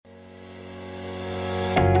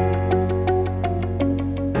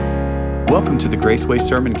Welcome to the Graceway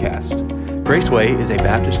Sermoncast. Graceway is a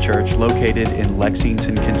Baptist church located in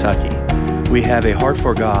Lexington, Kentucky. We have a heart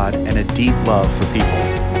for God and a deep love for people.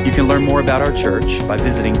 You can learn more about our church by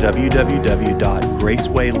visiting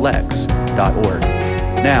www.gracewaylex.org.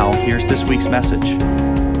 Now, here's this week's message.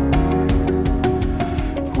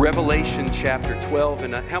 Revelation chapter 12,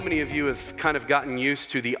 and how many of you have kind of gotten used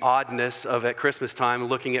to the oddness of at Christmas time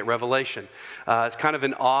looking at Revelation? It's kind of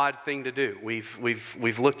an odd thing to do.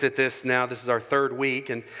 We've looked at this now. This is our third week,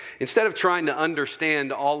 and instead of trying to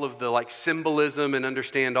understand all of the symbolism and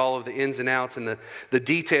understand all of the ins and outs and the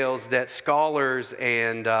details that scholars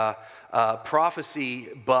and prophecy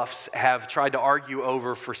buffs have tried to argue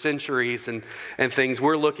over for centuries and things,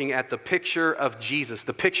 we're looking at the picture of Jesus,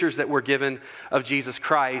 the pictures that were given of Jesus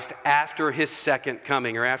Christ after his second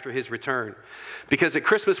coming or after his return. Because at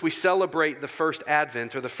Christmas we celebrate the first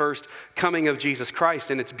advent or the first coming of Jesus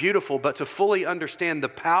Christ, and it's beautiful, but to fully understand the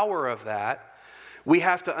power of that, we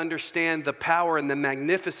have to understand the power and the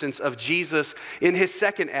magnificence of Jesus in his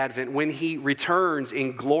second advent when he returns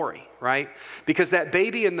in glory, right? Because that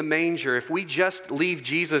baby in the manger, if we just leave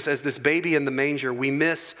Jesus as this baby in the manger, we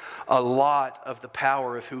miss a lot of the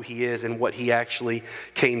power of who he is and what he actually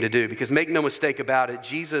came to do. Because make no mistake about it,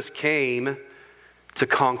 Jesus came to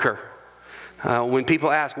conquer. When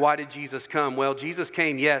people ask, why did Jesus come? Well, Jesus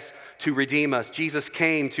came, yes, to redeem us. Jesus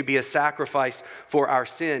came to be a sacrifice for our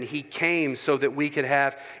sin. He came so that we could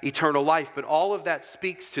have eternal life. But all of that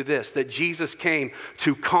speaks to this, that Jesus came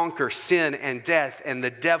to conquer sin and death and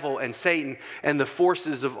the devil and Satan and the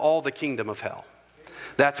forces of all the kingdom of hell.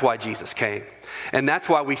 That's why Jesus came. And that's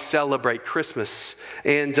why we celebrate Christmas.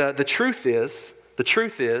 And the truth is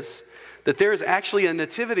that there is actually a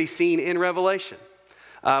nativity scene in Revelation.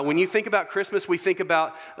 When you think about Christmas, we think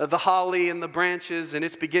about the holly and the branches, and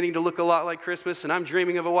it's beginning to look a lot like Christmas, and I'm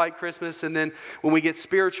dreaming of a white Christmas. And then when we get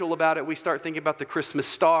spiritual about it, we start thinking about the Christmas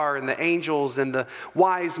star and the angels and the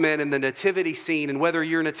wise men and the nativity scene, and whether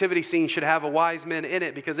your nativity scene should have a wise men in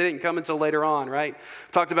it, because it didn't come until later on, right?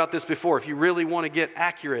 Talked about this before. If you really want to get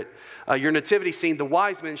accurate, your nativity scene, the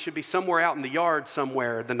wise men should be somewhere out in the yard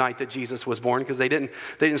somewhere the night that Jesus was born, because they didn't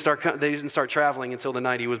start traveling until the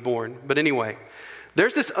night he was born. But anyway,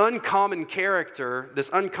 there's this uncommon character, this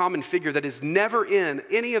uncommon figure that is never in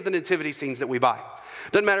any of the nativity scenes that we buy.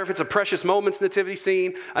 Doesn't matter if it's a Precious Moments nativity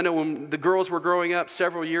scene. I know when the girls were growing up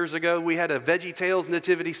several years ago, we had a Veggie Tales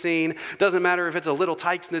nativity scene. Doesn't matter if it's a Little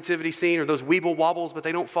Tykes nativity scene or those Weeble Wobbles but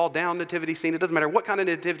they don't fall down nativity scene. It doesn't matter what kind of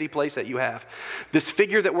nativity place that you have. This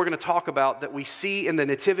figure that we're going to talk about that we see in the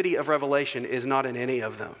nativity of Revelation is not in any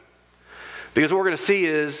of them. Because what we're going to see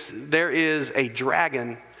is there is a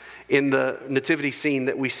dragon in the nativity scene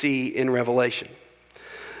that we see in Revelation.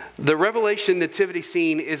 The Revelation nativity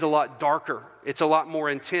scene is a lot darker. It's a lot more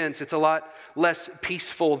intense. It's a lot less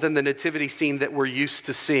peaceful than the nativity scene that we're used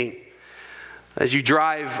to seeing. As you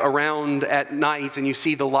drive around at night and you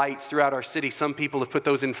see the lights throughout our city, some people have put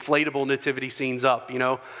those inflatable nativity scenes up,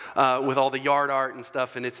 with all the yard art and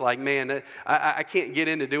stuff. And it's like, man, I can't get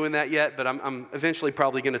into doing that yet, but I'm eventually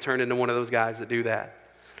probably going to turn into one of those guys that do that.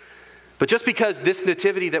 But just because this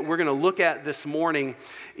nativity that we're going to look at this morning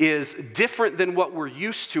is different than what we're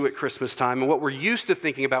used to at Christmas time and what we're used to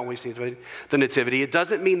thinking about when we see the nativity, it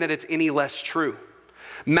doesn't mean that it's any less true.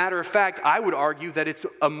 Matter of fact, I would argue that it's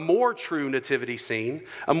a more true nativity scene,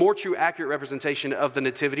 a more true accurate representation of the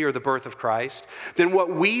nativity or the birth of Christ than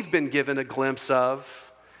what we've been given a glimpse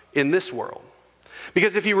of in this world.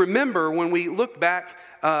 Because if you remember, when we looked back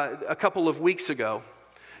a couple of weeks ago,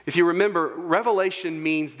 if you remember, Revelation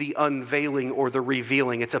means the unveiling or the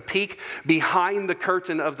revealing. It's a peek behind the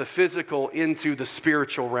curtain of the physical into the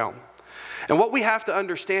spiritual realm. And what we have to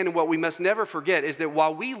understand and what we must never forget is that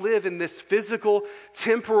while we live in this physical,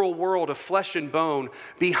 temporal world of flesh and bone,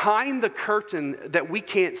 behind the curtain that we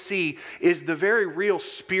can't see is the very real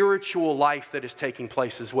spiritual life that is taking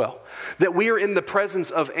place as well. That we are in the presence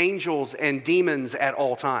of angels and demons at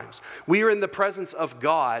all times. We are in the presence of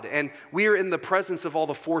God, and we are in the presence of all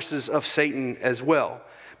the forces of Satan as well.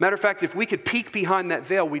 Matter of fact, if we could peek behind that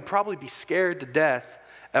veil, we'd probably be scared to death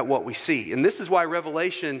at what we see. And this is why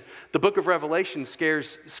Revelation, the book of Revelation,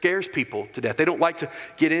 scares people to death. They don't like to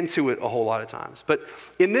get into it a whole lot of times. But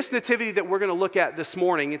in this nativity that we're going to look at this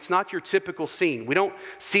morning, it's not your typical scene. We don't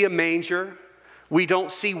see a manger. We don't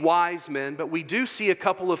see wise men, but we do see a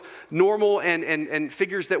couple of normal and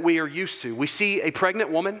figures that we are used to. We see a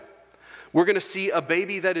pregnant woman. We're going to see a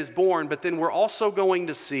baby that is born, but then we're also going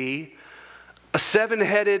to see a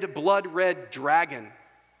seven-headed, blood-red dragon.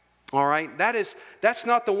 All right, that's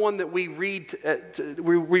not the one that we read to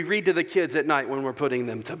the kids at night when we're putting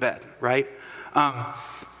them to bed, right?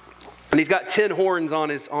 And he's got 10 horns on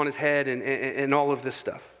his head and all of this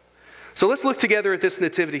stuff. So let's look together at this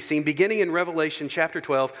nativity scene, beginning in Revelation chapter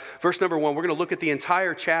 12, verse number 1. We're going to look at the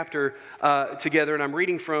entire chapter together, and I'm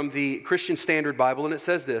reading from the Christian Standard Bible, and it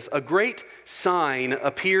says this: "A great sign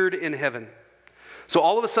appeared in heaven." So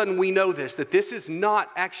all of a sudden we know that this is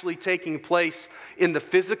not actually taking place in the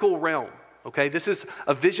physical realm, okay? This is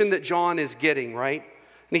a vision that John is getting, right?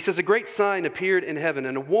 And he says, "A great sign appeared in heaven,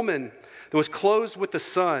 and a woman that was clothed with the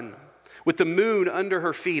sun, with the moon under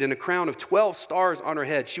her feet, and a crown of 12 stars on her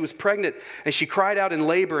head. She was pregnant, and she cried out in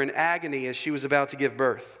labor and agony as she was about to give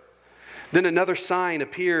birth. Then another sign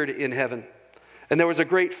appeared in heaven, and there was a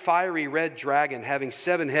great fiery red dragon having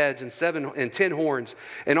 7 heads and 10 horns,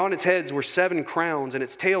 and on its heads were 7 crowns, and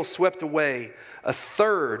its tail swept away a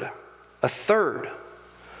third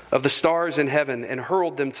of the stars in heaven and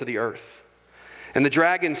hurled them to the earth. And the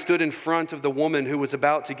dragon stood in front of the woman who was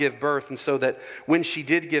about to give birth, and so that when she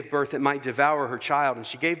did give birth, it might devour her child. And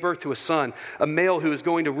she gave birth to a son, a male who is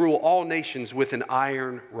going to rule all nations with an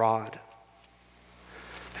iron rod."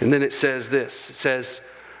 And then it says this. It says,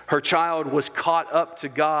 "Her child was caught up to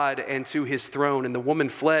God and to his throne, and the woman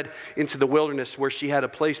fled into the wilderness where she had a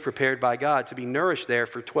place prepared by God to be nourished there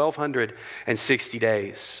for 1,260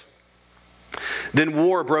 days. Then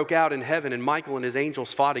war broke out in heaven, and Michael and his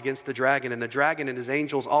angels fought against the dragon, and the dragon and his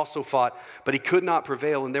angels also fought, but he could not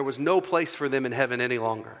prevail, and there was no place for them in heaven any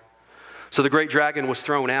longer. So the great dragon was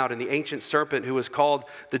thrown out, and the ancient serpent who is called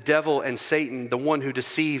the devil and Satan, the one who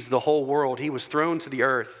deceives the whole world, he was thrown to the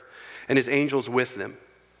earth, and his angels with them.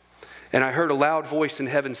 And I heard a loud voice in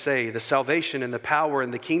heaven say, 'The salvation and the power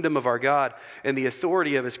and the kingdom of our God and the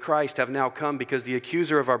authority of his Christ have now come, because the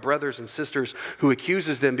accuser of our brothers and sisters who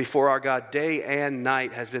accuses them before our God day and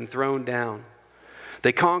night has been thrown down.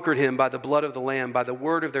 They conquered him by the blood of the Lamb, by the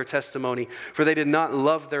word of their testimony, for they did not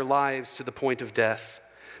love their lives to the point of death.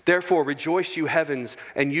 Therefore rejoice, you heavens,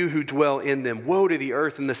 and you who dwell in them. Woe to the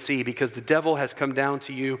earth and the sea, because the devil has come down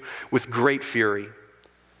to you with great fury,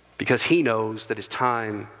 because he knows that his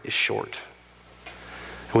time is short.'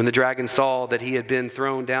 And when the dragon saw that he had been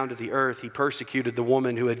thrown down to the earth, he persecuted the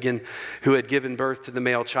woman who had given birth to the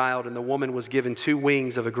male child. And the woman was given 2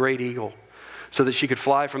 wings of a great eagle, so that she could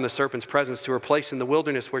fly from the serpent's presence to her place in the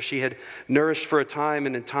wilderness, where she had nourished for a time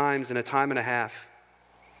and a time and a half.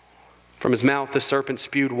 From his mouth the serpent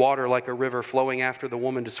spewed water like a river, flowing after the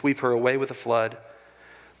woman to sweep her away with a flood.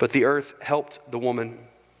 But the earth helped the woman.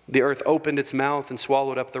 The earth opened its mouth and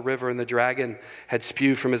swallowed up the river, and the dragon had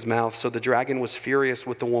spewed from his mouth. So the dragon was furious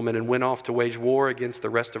with the woman and went off to wage war against the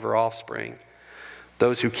rest of her offspring,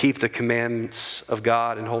 those who keep the commandments of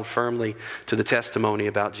God and hold firmly to the testimony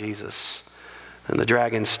about Jesus. And the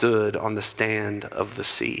dragon stood on the stand of the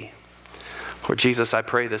sea." Lord Jesus, I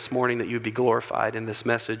pray this morning that you would be glorified in this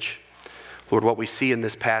message. Lord, what we see in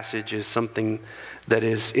this passage is something that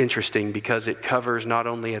is interesting, because it covers not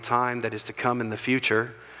only a time that is to come in the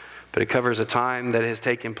future, but it covers a time that has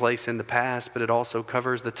taken place in the past, but it also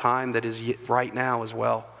covers the time that is right now as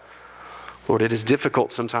well. Lord, it is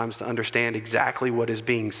difficult sometimes to understand exactly what is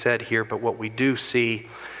being said here, but what we do see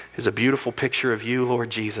is a beautiful picture of you, Lord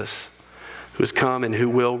Jesus, who has come and who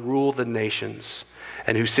will rule the nations,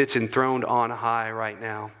 and who sits enthroned on high right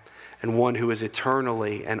now, and one who is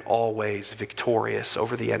eternally and always victorious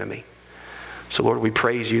over the enemy. So Lord, we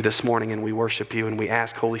praise you this morning, and we worship you, and we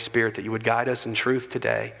ask, Holy Spirit, that you would guide us in truth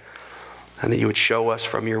today, and that you would show us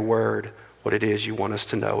from your word what it is you want us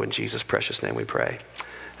to know. In Jesus' precious name we pray.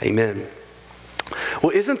 Amen.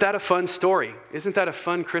 Well, isn't that a fun story? Isn't that a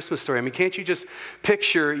fun Christmas story? I mean, can't you just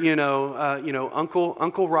picture,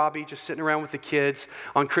 Uncle Robbie just sitting around with the kids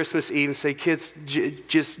on Christmas Eve and say, "Kids,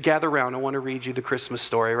 just gather around. I want to read you the Christmas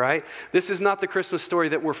story," right? This is not the Christmas story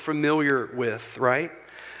that we're familiar with, right?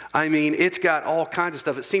 I mean, it's got all kinds of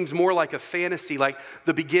stuff. It seems more like a fantasy, like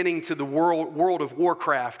the beginning to the World of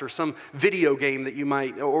Warcraft, or some video game that you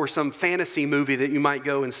might, or some fantasy movie that you might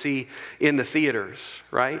go and see in the theaters,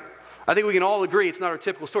 right? I think we can all agree it's not our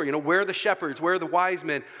typical story. Where are the shepherds? Where are the wise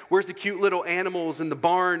men? Where's the cute little animals in the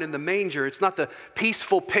barn and the manger? It's not the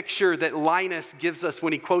peaceful picture that Linus gives us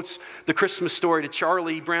when he quotes the Christmas story to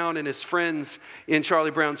Charlie Brown and his friends in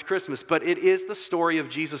Charlie Brown's Christmas. But it is the story of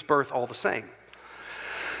Jesus' birth all the same.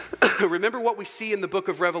 Remember, what we see in the book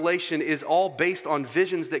of Revelation is all based on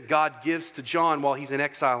visions that God gives to John while he's in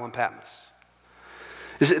exile on Patmos.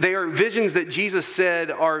 They are visions that Jesus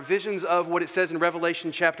said are visions of what it says in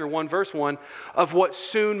Revelation chapter 1, verse 1, of what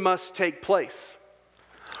soon must take place.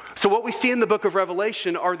 So what we see in the book of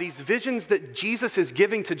Revelation are these visions that Jesus is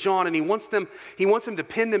giving to John, and he wants him to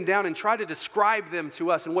pin them down and try to describe them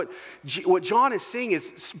to us. And what John is seeing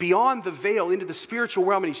is beyond the veil into the spiritual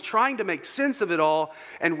realm, and he's trying to make sense of it all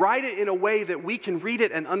and write it in a way that we can read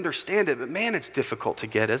it and understand it. But man, it's difficult to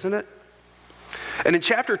get, isn't it? And in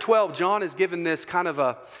chapter 12, John is given this kind of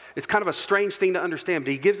a strange thing to understand,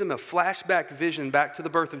 but he gives him a flashback vision back to the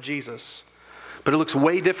birth of Jesus. But it looks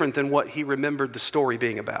way different than what he remembered the story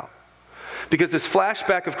being about. Because this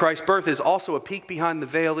flashback of Christ's birth is also a peek behind the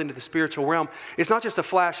veil into the spiritual realm. It's not just a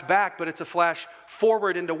flashback, but it's a flash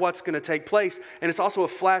forward into what's going to take place. And it's also a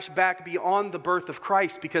flashback beyond the birth of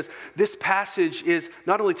Christ, because this passage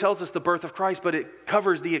not only tells us the birth of Christ, but it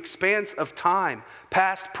covers the expanse of time,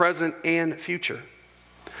 past, present, and future.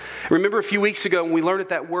 Remember a few weeks ago when we learned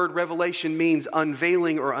that word revelation means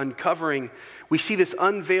unveiling or uncovering. We see this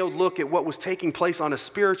unveiled look at what was taking place on a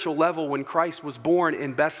spiritual level when Christ was born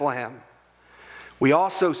in Bethlehem. We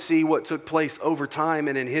also see what took place over time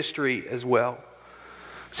and in history as well.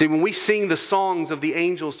 See, when we sing the songs of the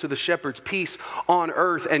angels to the shepherds, peace on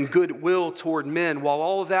earth and goodwill toward men, while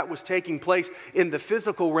all of that was taking place in the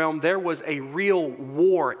physical realm, there was a real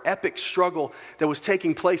war, epic struggle that was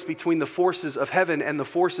taking place between the forces of heaven and the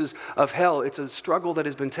forces of hell. It's a struggle that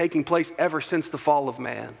has been taking place ever since the fall of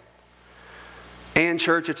man. And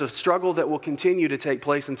church, it's a struggle that will continue to take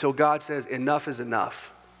place until God says enough is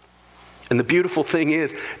enough. And the beautiful thing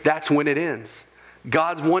is, that's when it ends.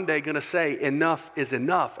 God's one day going to say enough is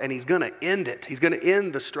enough, and he's going to end it. He's going to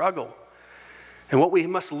end the struggle. And what we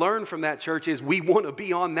must learn from that, church, is we want to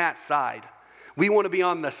be on that side. We want to be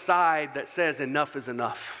on the side that says enough is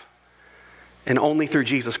enough. And only through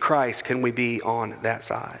Jesus Christ can we be on that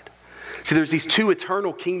side. See, there's these two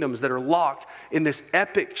eternal kingdoms that are locked in this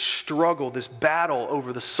epic struggle, this battle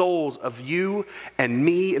over the souls of you and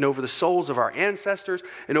me, and over the souls of our ancestors,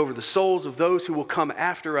 and over the souls of those who will come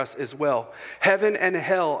after us as well. Heaven and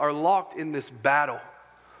hell are locked in this battle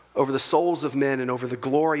over the souls of men and over the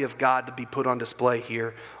glory of God to be put on display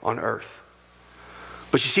here on earth.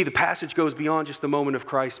 But you see, the passage goes beyond just the moment of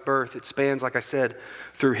Christ's birth. It spans, like I said,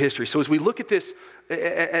 through history. So as we look at this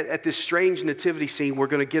strange nativity scene, we're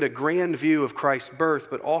going to get a grand view of Christ's birth,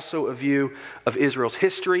 but also a view of Israel's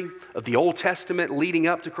history, of the Old Testament leading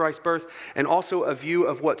up to Christ's birth, and also a view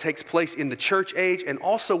of what takes place in the church age, and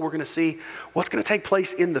also we're going to see what's going to take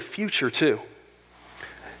place in the future too.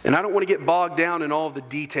 And I don't want to get bogged down in all of the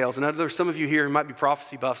details. And I know there's some of you here who might be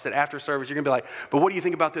prophecy buffs that after service you're going to be like, but what do you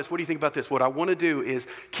think about this? What do you think about this? What I want to do is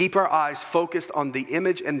keep our eyes focused on the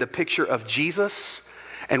image and the picture of Jesus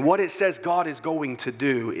and what it says God is going to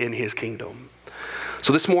do in his kingdom.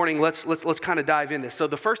 So this morning, let's kind of dive in this. So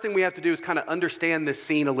the first thing we have to do is kind of understand this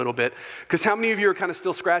scene a little bit. Because how many of you are kind of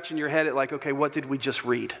still scratching your head at like, okay, what did we just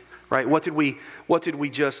read? Right? What did we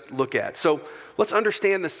just look at? So let's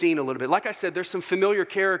understand the scene a little bit. Like I said, there's some familiar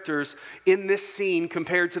characters in this scene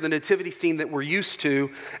compared to the nativity scene that we're used to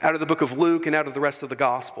out of the book of Luke and out of the rest of the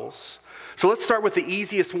Gospels. So let's start with the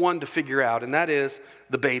easiest one to figure out, and that is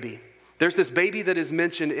the baby. There's this baby that is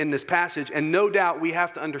mentioned in this passage, and no doubt we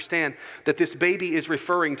have to understand that this baby is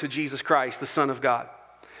referring to Jesus Christ, the Son of God.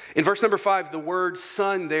 In verse number 5, the word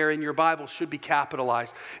son there in your Bible should be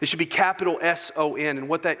capitalized. It should be capital S-O-N. And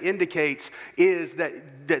what that indicates is that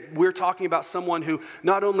we're talking about someone who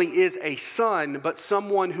not only is a son, but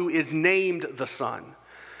someone who is named the Son.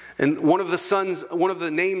 And one of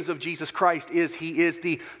the names of Jesus Christ is he is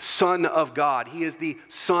the Son of God. He is the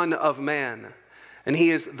Son of Man. And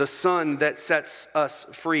he is the Son that sets us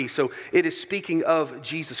free. So it is speaking of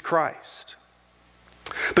Jesus Christ.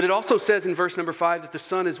 But it also says in verse number 5 that the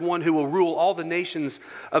Son is one who will rule all the nations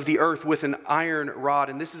of the earth with an iron rod.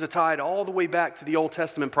 And this is tied all the way back to the Old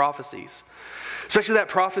Testament prophecies. Especially that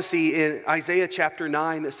prophecy in Isaiah chapter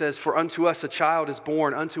 9 that says, "For unto us a child is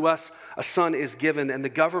born, unto us a son is given, and the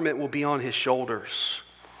government will be on his shoulders.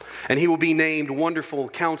 And he will be named Wonderful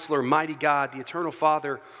Counselor, Mighty God, the Eternal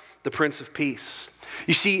Father, the Prince of Peace."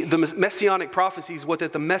 You see, the messianic prophecies was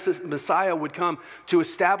that the Messiah would come to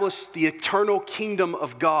establish the eternal kingdom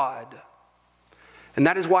of God. And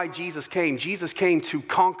that is why Jesus came. Jesus came to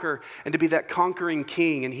conquer and to be that conquering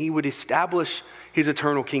king, and he would establish his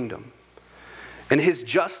eternal kingdom. And his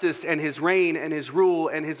justice and his reign and his rule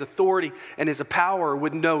and his authority and his power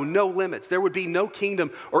would know no limits. There would be no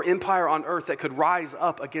kingdom or empire on earth that could rise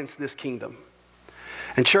up against this kingdom.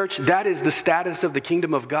 And church, that is the status of the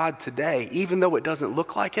kingdom of God today. Even though it doesn't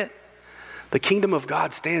look like it, the kingdom of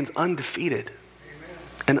God stands undefeated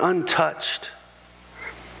and untouched.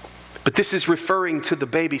 But this is referring to the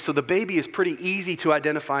baby. So the baby is pretty easy to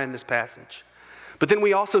identify in this passage. But then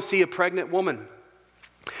we also see a pregnant woman.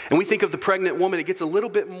 And we think of the pregnant woman, it gets a little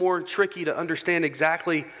bit more tricky to understand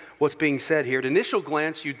exactly what's being said here. At initial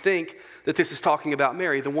glance, you'd think that this is talking about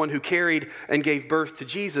Mary, the one who carried and gave birth to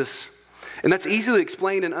Jesus. And that's easily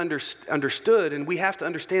explained and understood, and we have to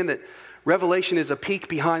understand that Revelation is a peek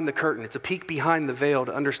behind the curtain. It's a peek behind the veil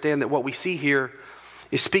to understand that what we see here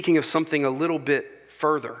is speaking of something a little bit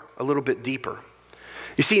further, a little bit deeper.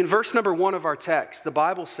 You see, in verse number 1 of our text, the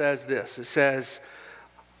Bible says this. It says,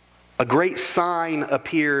 a great sign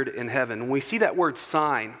appeared in heaven. When we see that word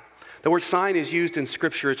sign, the word sign is used in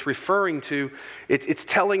Scripture. It's referring to, it's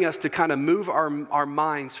telling us to kind of move our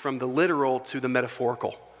minds from the literal to the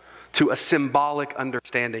metaphorical, to a symbolic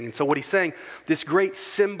understanding. And so what he's saying, this great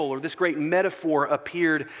symbol or this great metaphor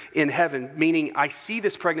appeared in heaven, meaning I see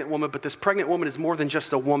this pregnant woman, but this pregnant woman is more than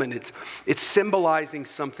just a woman. It's symbolizing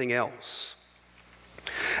something else.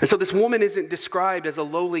 And so this woman isn't described as a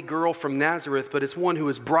lowly girl from Nazareth, but it's one who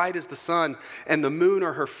is bright as the sun, and the moon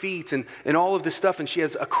are her feet, and all of this stuff, and she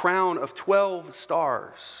has a crown of 12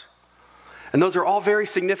 stars. And those are all very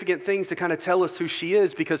significant things to kind of tell us who she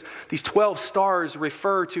is, because these 12 stars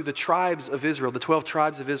refer to the tribes of Israel, the 12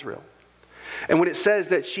 tribes of Israel. And when it says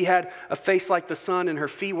that she had a face like the sun and her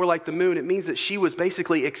feet were like the moon, it means that she was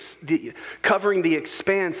basically covering the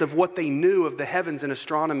expanse of what they knew of the heavens and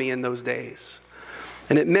astronomy in those days.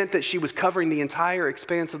 And it meant that she was covering the entire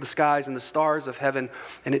expanse of the skies and the stars of heaven.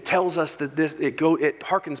 And it tells us that it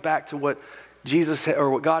harkens back to what Jesus, or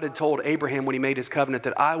what God had told Abraham when he made his covenant,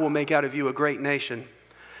 that I will make out of you a great nation,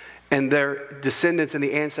 and their descendants and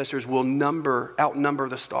the ancestors will outnumber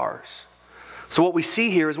the stars. So what we see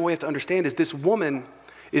here is, what we have to understand is, this woman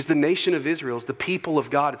is the nation of Israel, is the people of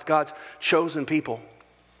God. It's God's chosen people.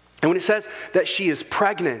 And when it says that she is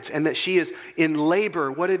pregnant and that she is in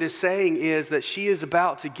labor, what it is saying is that she is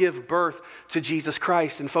about to give birth to Jesus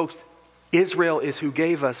Christ. And folks, Israel is who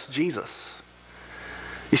gave us Jesus.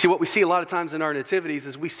 You see, what we see a lot of times in our nativities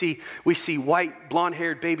is we see white,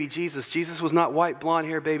 blonde-haired baby Jesus. Jesus was not white,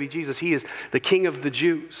 blonde-haired baby Jesus. He is the King of the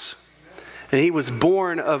Jews. And he was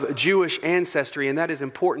born of Jewish ancestry, and that is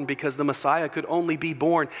important because the Messiah could only be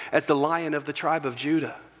born as the Lion of the tribe of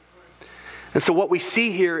Judah. And so what we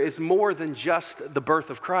see here is more than just the birth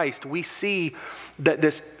of Christ. We see that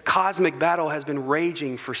this cosmic battle has been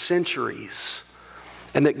raging for centuries,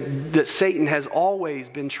 and that Satan has always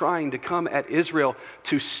been trying to come at Israel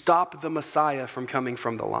to stop the Messiah from coming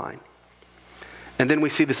from the line. And then we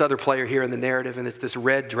see this other player here in the narrative, and it's this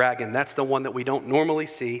red dragon. That's the one that we don't normally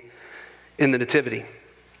see in the Nativity.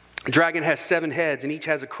 The dragon has 7 heads, and each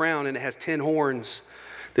has a crown, and it has 10 horns.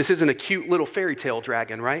 This isn't a cute little fairy tale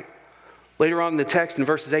dragon, right? Later on in the text, in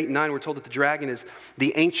verses 8 and 9, we're told that the dragon is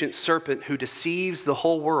the ancient serpent who deceives the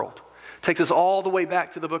whole world. It takes us all the way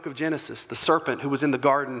back to the book of Genesis, the serpent who was in the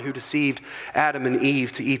garden who deceived Adam and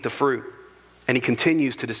Eve to eat the fruit. And he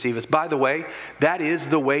continues to deceive us. By the way, that is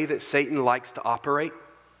the way that Satan likes to operate.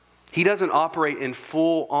 He doesn't operate in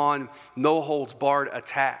full-on, no-holds-barred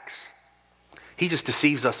attacks. He just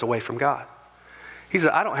deceives us away from God. He said,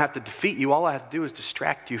 I don't have to defeat you. All I have to do is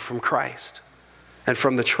distract you from Christ and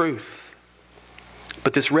from the truth.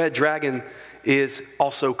 But this red dragon is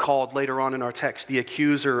also called later on in our text the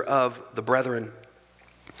accuser of the brethren.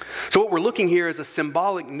 So what we're looking here is a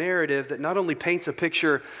symbolic narrative that not only paints a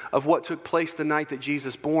picture of what took place the night that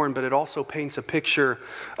Jesus born, but it also paints a picture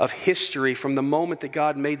of history from the moment that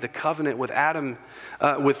God made the covenant with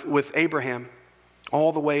with Abraham,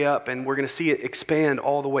 all the way up, and we're going to see it expand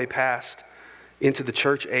all the way past into the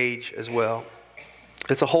church age as well.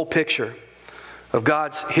 It's a whole picture of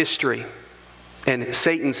God's history and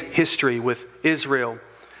Satan's history with Israel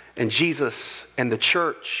and Jesus and the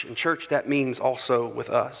church. And church, that means also with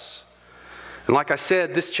us. And like I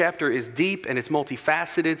said, this chapter is deep and it's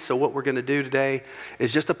multifaceted. So what we're going to do today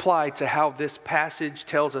is just apply to how this passage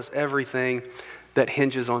tells us everything that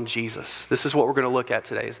hinges on Jesus. This is what we're going to look at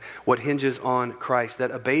today, is what hinges on Christ. That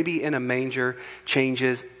a baby in a manger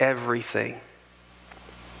changes everything.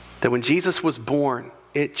 That when Jesus was born,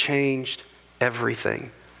 it changed everything.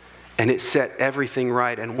 And it set everything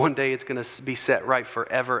right. And one day it's going to be set right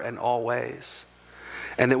forever and always.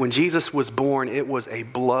 And that when Jesus was born, it was a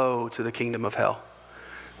blow to the kingdom of hell.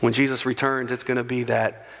 When Jesus returns, it's going to be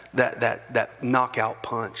that knockout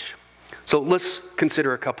punch. So let's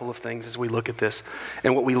consider a couple of things as we look at this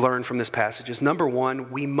and what we learn from this passage. Is number one,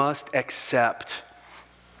 we must accept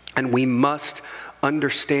and we must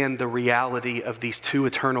understand the reality of these two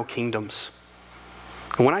eternal kingdoms.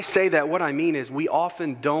 And when I say that, what I mean is we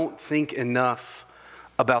often don't think enough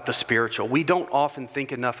about the spiritual. We don't often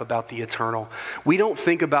think enough about the eternal. We don't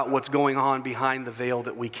think about what's going on behind the veil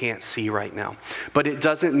that we can't see right now. But it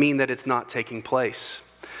doesn't mean that it's not taking place.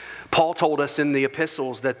 Paul told us in the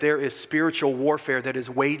epistles that there is spiritual warfare that is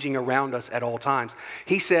waging around us at all times.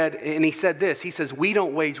 He said this, he says, we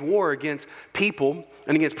don't wage war against people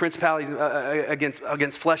and against principalities,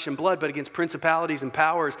 against flesh and blood, but against principalities and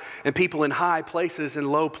powers and people in high places and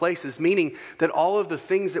low places, meaning that all of the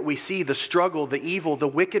things that we see, the struggle, the evil, the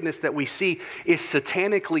wickedness that we see is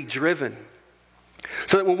satanically driven.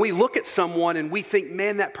 So that when we look at someone and we think,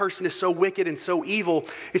 man, that person is so wicked and so evil,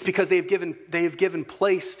 it's because they have given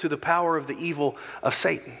place to the power of the evil of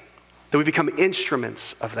Satan. That we become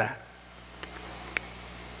instruments of that.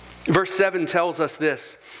 Verse 7 tells us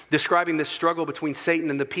this, describing this struggle between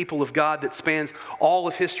Satan and the people of God that spans all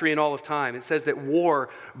of history and all of time. It says that war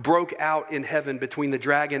broke out in heaven between the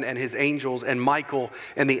dragon and his angels and Michael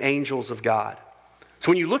and the angels of God. So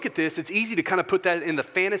when you look at this, it's easy to kind of put that in the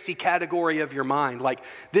fantasy category of your mind. Like,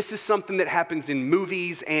 this is something that happens in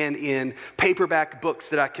movies and in paperback books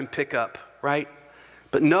that I can pick up, right?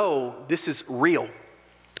 But no, this is real.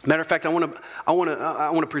 Matter of fact, I want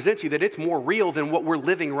to present to you that it's more real than what we're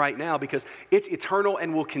living right now because it's eternal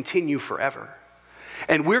and will continue forever.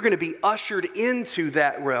 And we're going to be ushered into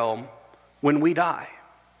that realm when we die.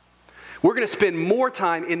 We're going to spend more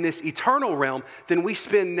time in this eternal realm than we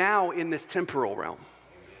spend now in this temporal realm.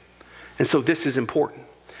 And so this is important.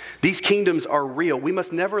 These kingdoms are real. We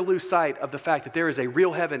must never lose sight of the fact that there is a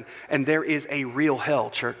real heaven and there is a real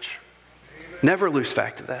hell, church. Never lose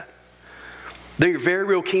sight of that. They are very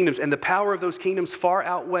real kingdoms, and the power of those kingdoms far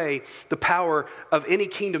outweigh the power of any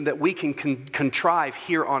kingdom that we can contrive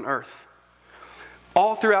here on earth.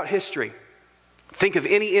 All throughout history, think of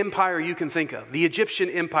any empire you can think of. The Egyptian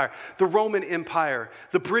Empire, the Roman Empire,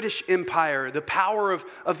 the British Empire, the power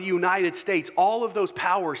of the United States. All of those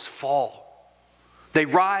powers fall. They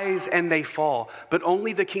rise and they fall. But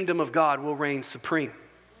only the kingdom of God will reign supreme.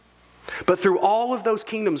 But through all of those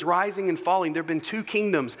kingdoms rising and falling, there have been two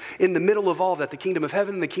kingdoms in the middle of all that, the kingdom of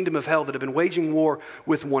heaven and the kingdom of hell, that have been waging war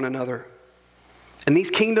with one another. And these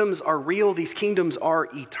kingdoms are real. These kingdoms are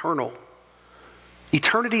eternal.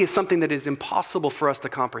 Eternity is something that is impossible for us to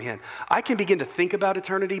comprehend. I can begin to think about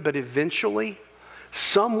eternity, but eventually,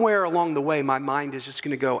 somewhere along the way, my mind is just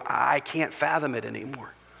going to go, I can't fathom it anymore.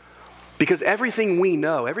 Because everything we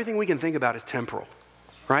know, everything we can think about is temporal,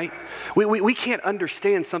 right? We can't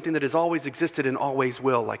understand something that has always existed and always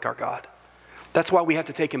will like our God. That's why we have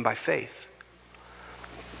to take him by faith.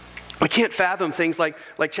 We can't fathom things like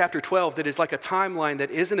chapter 12 that is like a timeline that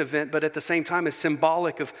is an event, but at the same time is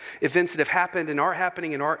symbolic of events that have happened and are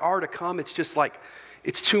happening and are to come. It's just like,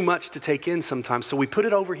 it's too much to take in sometimes. So we put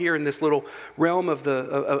it over here in this little realm of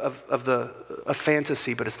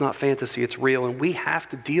fantasy, but it's not fantasy, it's real, and we have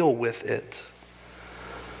to deal with it.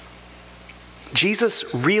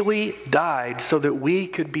 Jesus really died so that we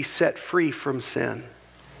could be set free from sin.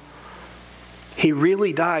 He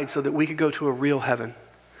really died so that we could go to a real heaven.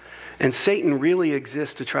 And Satan really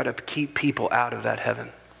exists to try to keep people out of that heaven.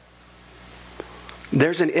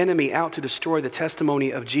 There's an enemy out to destroy the testimony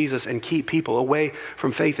of Jesus and keep people away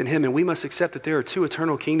from faith in him. And we must accept that there are two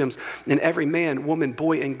eternal kingdoms, and every man, woman,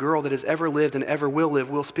 boy, and girl that has ever lived and ever will live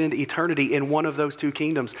will spend eternity in one of those two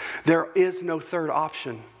kingdoms. There is no third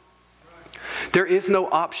option. There is no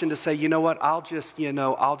option to say, you know what, I'll just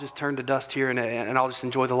turn to dust here and I'll just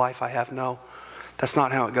enjoy the life I have. No, that's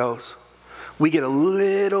not how it goes. We get a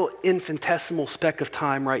little infinitesimal speck of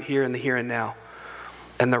time right here in the here and now.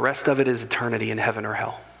 And the rest of it is eternity in heaven or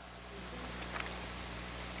hell.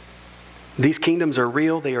 These kingdoms are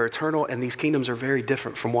real, they are eternal, and these kingdoms are very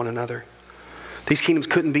different from one another. These kingdoms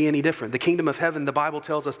couldn't be any different. The kingdom of heaven, the Bible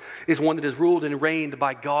tells us, is one that is ruled and reigned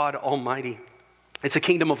by God Almighty. It's a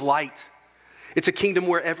kingdom of light. It's a kingdom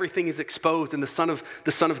where everything is exposed, and the Son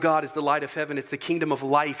of God is the light of heaven. It's the kingdom of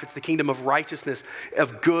life. It's the kingdom of righteousness,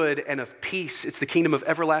 of good, and of peace. It's the kingdom of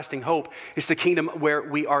everlasting hope. It's the kingdom where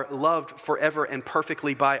we are loved forever and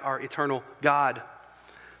perfectly by our eternal God.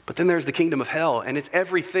 But then there's the kingdom of hell, and it's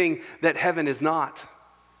everything that heaven is not.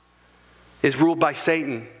 It's ruled by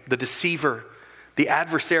Satan, the deceiver, the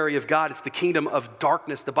adversary of God. It's the kingdom of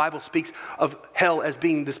darkness. The Bible speaks of hell as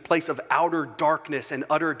being this place of outer darkness and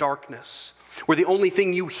utter darkness, where the only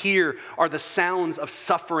thing you hear are the sounds of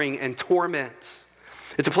suffering and torment.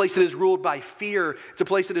 It's a place that is ruled by fear. It's a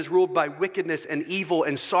place that is ruled by wickedness and evil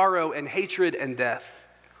and sorrow and hatred and death.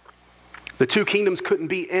 The two kingdoms couldn't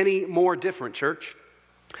be any more different, church.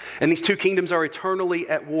 And these two kingdoms are eternally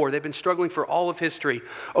at war. They've been struggling for all of history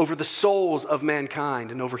over the souls of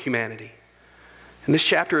mankind and over humanity. And this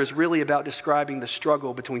chapter is really about describing the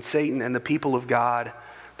struggle between Satan and the people of God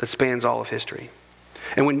that spans all of history.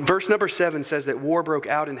 And when verse number 7 says that war broke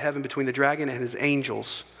out in heaven between the dragon and his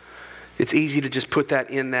angels, it's easy to just put that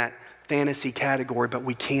in that fantasy category, but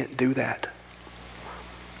we can't do that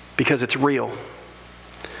because it's real.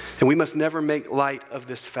 And we must never make light of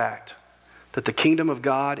this fact that the kingdom of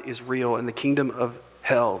God is real and the kingdom of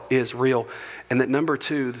hell is real. And that number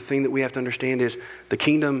two, the thing that we have to understand is the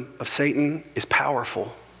kingdom of Satan is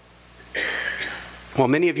powerful. Well,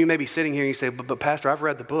 many of you may be sitting here and you say, but Pastor, I've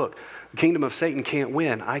read the book. The kingdom of Satan can't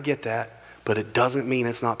win. I get that, but it doesn't mean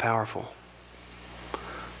it's not powerful.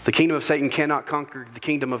 The kingdom of Satan cannot conquer the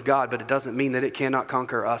kingdom of God, but it doesn't mean that it cannot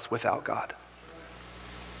conquer us without God.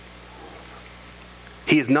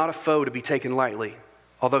 He is not a foe to be taken lightly,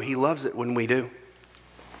 although he loves it when we do.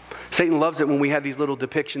 Satan loves it when we have these little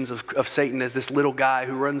depictions of Satan as this little guy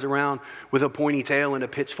who runs around with a pointy tail and a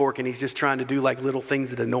pitchfork, and he's just trying to do like little things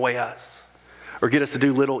that annoy us or get us to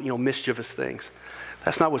do little, mischievous things.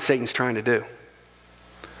 That's not what Satan's trying to do.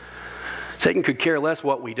 Satan could care less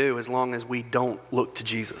what we do as long as we don't look to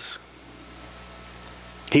Jesus.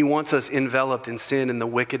 He wants us enveloped in sin and the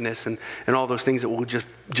wickedness and all those things that will just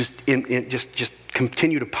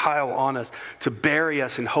continue to pile on us, to bury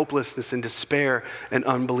us in hopelessness and despair and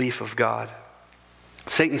unbelief of God.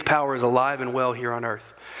 Satan's power is alive and well here on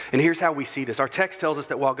earth. And here's how we see this. Our text tells us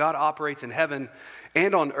that while God operates in heaven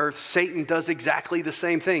and on earth, Satan does exactly the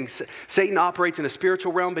same thing. Satan operates in a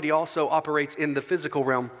spiritual realm, but he also operates in the physical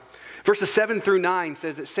realm. Verses 7 through 9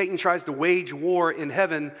 says that Satan tries to wage war in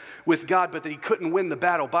heaven with God, but that he couldn't win the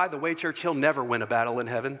battle. By the way, church, he'll never win a battle in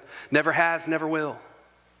heaven. Never has, never will.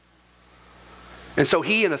 And so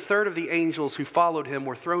he and a third of the angels who followed him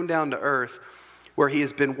were thrown down to earth, where he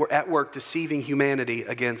has been at work deceiving humanity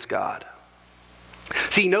against God.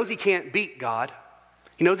 See, he knows he can't beat God.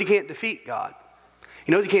 He knows he can't defeat God.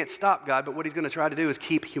 He knows he can't stop God, but what he's going to try to do is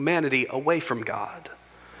keep humanity away from God.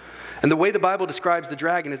 And the way the Bible describes the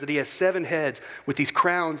dragon is that he has 7 heads with these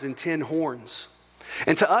crowns and 10 horns.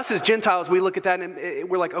 And to us as Gentiles, we look at that and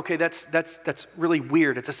we're like, okay, that's really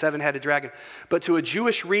weird. It's a 7-headed dragon. But to a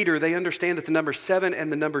Jewish reader, they understand that the number 7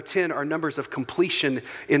 and the number 10 are numbers of completion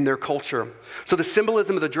in their culture. So the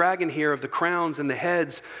symbolism of the dragon here, of the crowns and the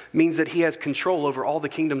heads, means that he has control over all the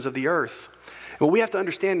kingdoms of the earth. And what we have to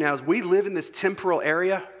understand now is we live in this temporal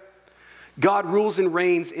area. God rules and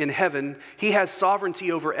reigns in heaven. He has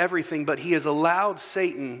sovereignty over everything, but he has allowed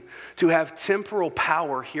Satan to have temporal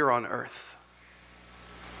power here on earth.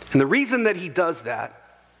 And the reason that he does that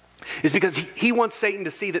is because he wants Satan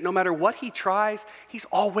to see that no matter what he tries, he's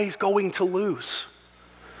always going to lose.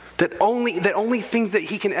 That only things that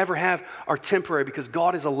he can ever have are temporary because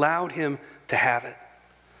God has allowed him to have it.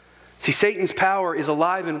 See, Satan's power is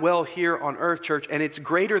alive and well here on earth, church, and it's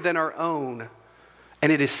greater than our own.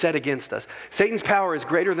 And it is set against us. Satan's power is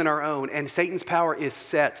greater than our own, and Satan's power is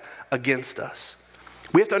set against us.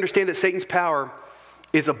 We have to understand that Satan's power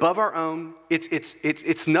is above our own.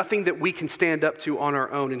 It's nothing that we can stand up to on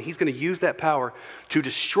our own, and he's going to use that power to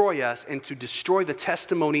destroy us and to destroy the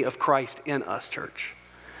testimony of Christ in us, church.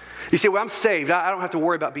 You say, well, I'm saved. I don't have to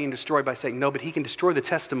worry about being destroyed by Satan. No, but he can destroy the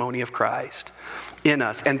testimony of Christ in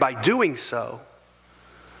us, and by doing so,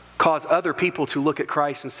 cause other people to look at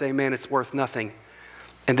Christ and say, man, it's worth nothing.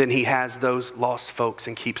 And then he has those lost folks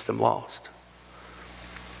and keeps them lost.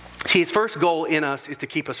 See, his first goal in us is to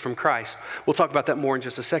keep us from Christ. We'll talk about that more in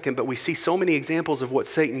just a second, but we see so many examples of what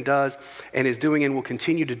Satan does and is doing and will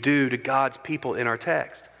continue to do to God's people in our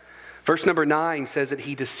text. Verse number 9 says that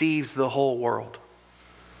he deceives the whole world.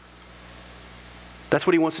 That's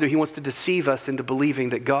what he wants to do. He wants to deceive us into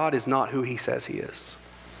believing that God is not who he says he is.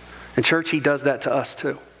 And church, he does that to us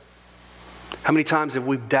too. How many times have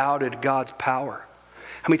we doubted God's power?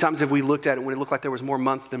 How many times have we looked at it when it looked like there was more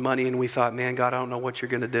month than money and we thought, man, God, I don't know what you're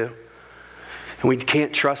going to do. And we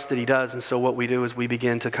can't trust that he does. And so what we do is we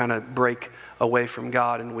begin to kind of break away from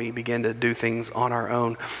God and we begin to do things on our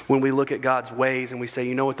own. When we look at God's ways and we say,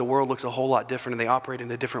 you know what, the world looks a whole lot different and they operate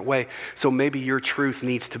in a different way. So maybe your truth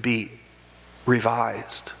needs to be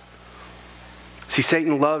revised. See,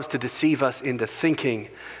 Satan loves to deceive us into thinking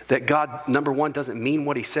that God, number one, doesn't mean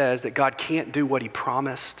what he says, that God can't do what he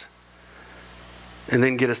promised. And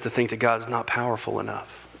then get us to think that God is not powerful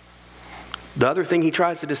enough. The other thing he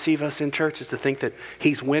tries to deceive us in, church, is to think that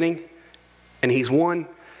he's winning and he's won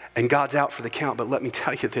and God's out for the count. But let me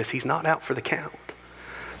tell you this, he's not out for the count.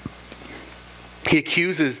 He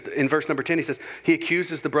accuses, in verse number 10, he says, he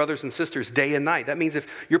accuses the brothers and sisters day and night. That means if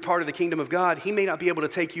you're part of the kingdom of God, he may not be able to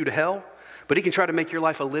take you to hell, but he can try to make your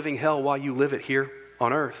life a living hell while you live it here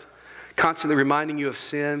on earth. Constantly reminding you of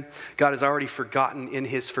sin. God has already forgotten in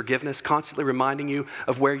his forgiveness. Constantly reminding you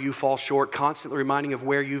of where you fall short. Constantly reminding of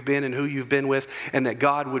where you've been and who you've been with. And that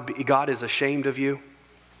God is ashamed of you.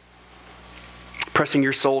 Pressing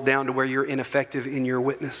your soul down to where you're ineffective in your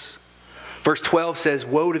witness. Verse 12 says,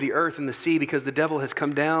 woe to the earth and the sea, because the devil has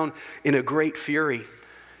come down in a great fury.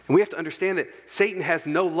 And we have to understand that Satan has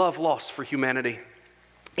no love lost for humanity.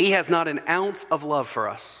 He has not an ounce of love for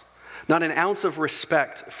us, not an ounce of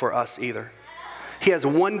respect for us either. He has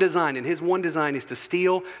one design, and his one design is to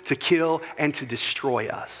steal, to kill, and to destroy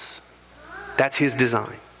us. That's his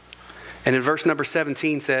design. And in verse number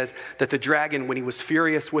 17 says that the dragon, when he was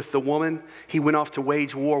furious with the woman, he went off to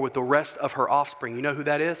wage war with the rest of her offspring. You know who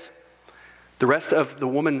that is? The rest of the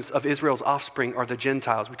woman's of Israel's offspring are the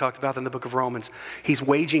Gentiles. We talked about that in the book of Romans. He's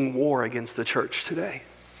waging war against the church today.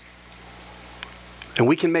 And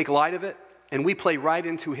we can make light of it, and we play right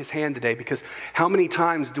into his hand today, because how many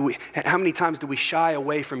times do we shy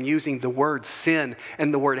away from using the word sin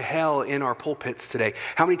and the word hell in our pulpits today?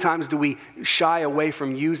 How many times do we shy away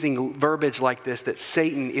from using verbiage like this, that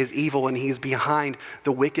Satan is evil and he's behind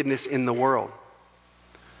the wickedness in the world?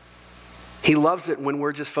 He loves it when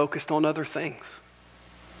we're just focused on other things.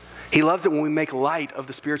 He loves it when we make light of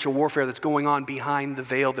the spiritual warfare that's going on behind the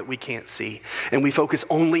veil that we can't see, and we focus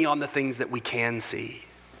only on the things that we can see.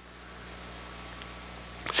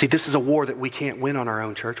 See, this is a war that we can't win on our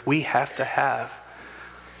own, church. We have to have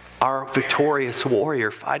our victorious warrior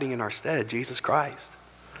fighting in our stead, Jesus Christ.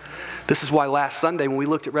 This is why last Sunday when we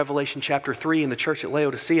looked at Revelation chapter 3 in the church at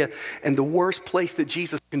Laodicea, and the worst place that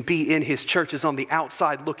Jesus can be in his church is on the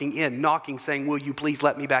outside looking in, knocking, saying, will you please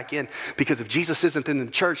let me back in? Because if Jesus isn't in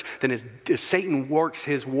the church, then as Satan works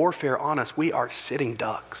his warfare on us, we are sitting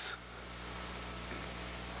ducks.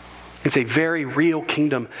 It's a very real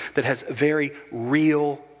kingdom that has very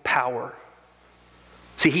real power.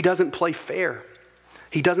 See, he doesn't play fair.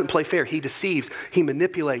 He doesn't play fair. He deceives, he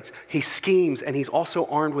manipulates, he schemes, and he's also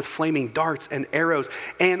armed with flaming darts and arrows.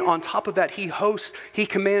 And on top of that, he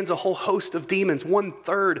commands a whole host of demons.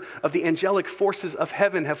 1/3 of the angelic forces of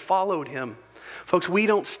heaven have followed him. Folks, we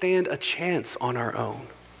don't stand a chance on our own.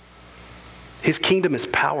 His kingdom is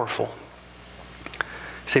powerful.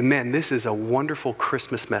 Say, man, this is a wonderful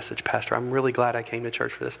Christmas message, Pastor. I'm really glad I came to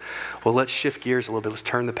church for this. Well, let's shift gears a little bit. Let's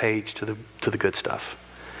turn the page to the good stuff.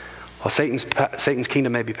 While Satan's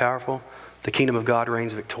kingdom may be powerful, the kingdom of God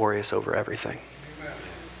reigns victorious over everything. Amen.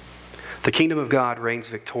 The kingdom of God reigns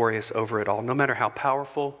victorious over it all. No matter how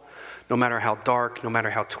powerful, no matter how dark, no matter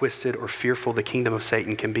how twisted or fearful the kingdom of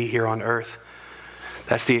Satan can be here on earth,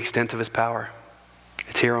 that's the extent of his power.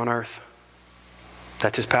 It's here on earth.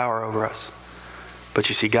 That's his power over us. But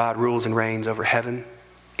you see, God rules and reigns over heaven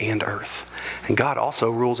and earth. And God also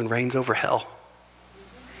rules and reigns over hell.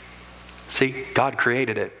 See, God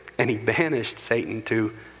created it, and he banished Satan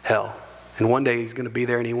to hell. And one day he's going to be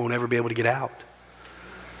there and he won't ever be able to get out.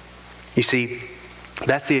 You see,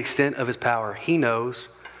 that's the extent of his power. He knows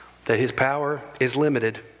that his power is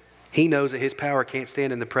limited. He knows that his power can't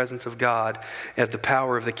stand in the presence of God, at the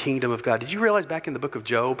power of the kingdom of God. Did you realize back in the book of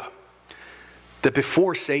Job that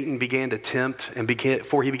before Satan began to tempt and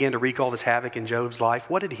before he began to wreak all this havoc in Job's life,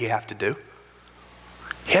 what did he have to do?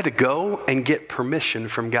 He had to go and get permission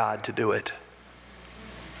from God to do it.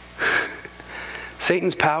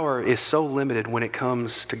 Satan's power is so limited when it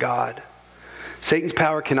comes to God. Satan's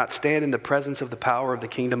power cannot stand in the presence of the power of the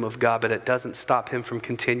kingdom of God, but it doesn't stop him from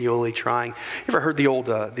continually trying. You ever heard the old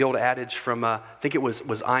adage from, I think it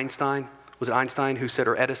was Einstein? Was it Einstein who said,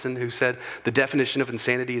 or Edison who said, the definition of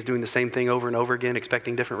insanity is doing the same thing over and over again,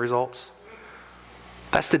 expecting different results?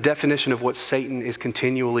 That's the definition of what Satan is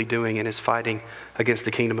continually doing in his fighting against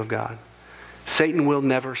the kingdom of God. Satan will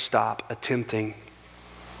never stop attempting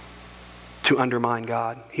to undermine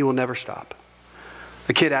God. He will never stop.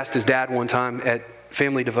 A kid asked his dad one time at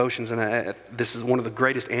family devotions, and this is one of the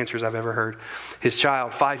greatest answers I've ever heard. His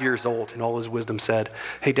child, 5 years old, in all his wisdom said,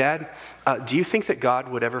 hey, Dad, do you think that God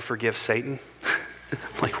would ever forgive Satan?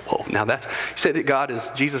 I'm like, whoa, now you say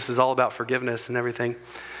that Jesus is all about forgiveness and everything.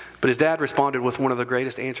 But his dad responded with one of the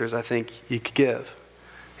greatest answers I think you could give.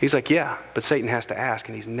 He's like, yeah, but Satan has to ask,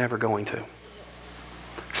 and he's never going to.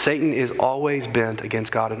 Satan is always bent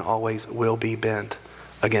against God and always will be bent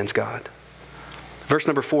against God. Verse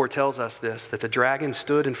number 4 tells us this, that the dragon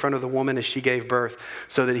stood in front of the woman as she gave birth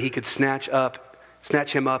so that he could snatch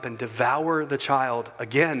him up and devour the child.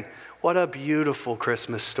 Again, what a beautiful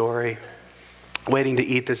Christmas story. Waiting to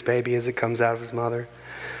eat this baby as it comes out of his mother.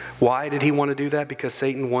 Why did he want to do that? Because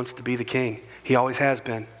Satan wants to be the king. He always has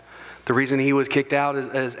been. The reason he was kicked out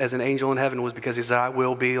as an angel in heaven was because he said, I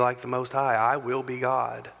will be like the Most High. I will be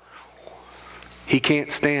God. He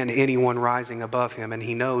can't stand anyone rising above him, and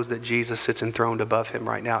he knows that Jesus sits enthroned above him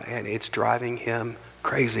right now, and it's driving him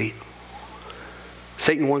crazy.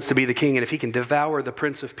 Satan wants to be the king, and if he can devour the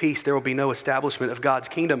Prince of Peace, there will be no establishment of God's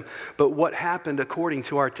kingdom. But what happened according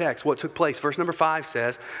to our text? What took place? Verse number 5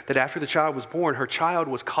 says that after the child was born, her child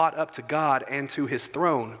was caught up to God and to his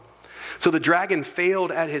throne. So the dragon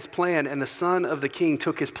failed at his plan, and the son of the king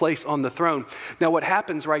took his place on the throne. Now what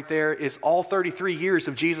happens right there is all 33 years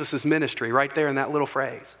of Jesus' ministry, right there in that little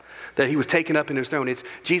phrase, that he was taken up into his throne. It's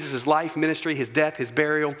Jesus' life, ministry, his death, his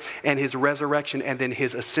burial, and his resurrection, and then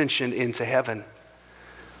his ascension into heaven.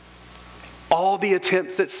 All the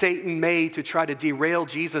attempts that Satan made to try to derail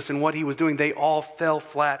Jesus and what he was doing, they all fell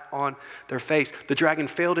flat on their face. The dragon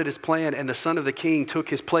failed at his plan, and the son of the king took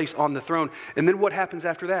his place on the throne. And then what happens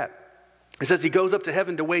after that? It says he goes up to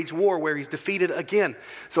heaven to wage war where he's defeated again.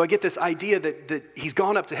 So I get this idea that he's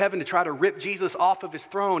gone up to heaven to try to rip Jesus off of his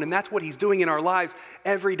throne. And that's what he's doing in our lives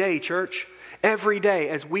every day, church. Every day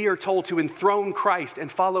as we are told to enthrone Christ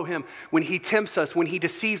and follow him. When he tempts us, when he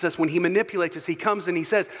deceives us, when he manipulates us, he comes and he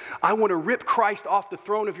says, I want to rip Christ off the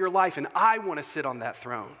throne of your life and I want to sit on that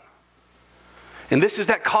throne. And this is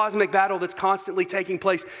that cosmic battle that's constantly taking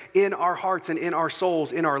place in our hearts and in our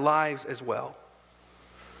souls, in our lives as well.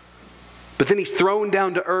 But then he's thrown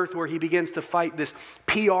down to earth where he begins to fight this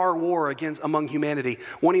PR war among humanity,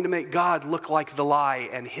 wanting to make God look like the lie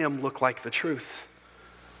and him look like the truth.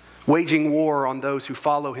 Waging war on those who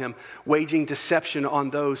follow him, waging deception on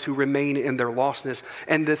those who remain in their lostness.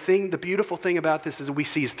 And the beautiful thing about this is we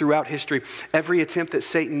see is throughout history, every attempt that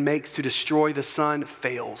Satan makes to destroy the Son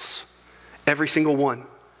fails. Every single one.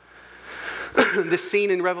 This scene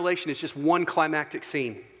in Revelation is just one climactic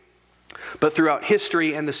scene. But throughout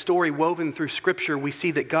history and the story woven through Scripture, we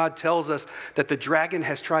see that God tells us that the dragon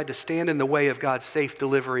has tried to stand in the way of God's safe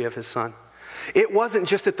delivery of his Son. It wasn't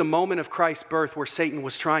just at the moment of Christ's birth where Satan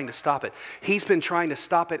was trying to stop it. He's been trying to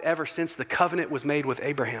stop it ever since the covenant was made with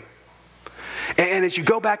Abraham. And as you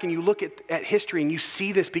go back and you look at history and you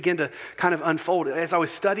see this begin to kind of unfold, as I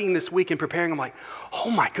was studying this week and preparing, I'm like,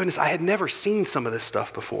 oh my goodness, I had never seen some of this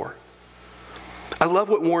stuff before. I love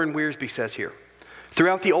what Warren Wiersbe says here.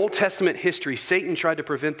 Throughout the Old Testament history, Satan tried to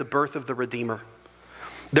prevent the birth of the Redeemer.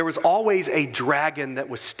 There was always a dragon that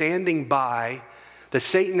was standing by that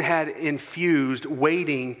Satan had infused,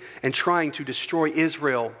 waiting and trying to destroy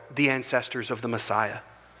Israel, the ancestors of the Messiah.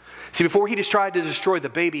 See, before he just tried to destroy the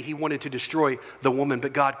baby, he wanted to destroy the woman,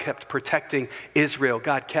 but God kept protecting Israel.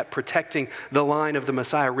 God kept protecting the line of the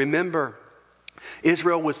Messiah. Remember,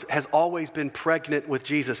 Israel has always been pregnant with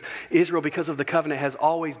Jesus. Israel, because of the covenant, has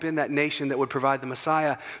always been that nation that would provide the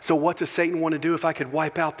Messiah. So what does Satan want to do? If I could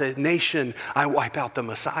wipe out the nation, I wipe out the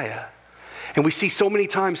Messiah. And we see so many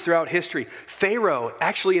times throughout history, Pharaoh,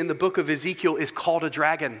 actually in the book of Ezekiel, is called a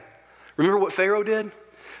dragon. Remember what Pharaoh did?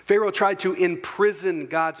 Pharaoh tried to imprison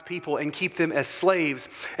God's people and keep them as slaves,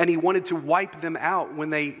 and he wanted to wipe them out when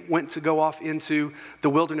they went to go off into the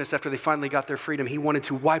wilderness after they finally got their freedom. He wanted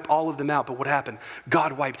to wipe all of them out, but what happened?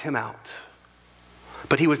 God wiped him out.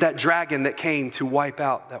 But he was that dragon that came to wipe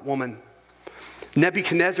out that woman.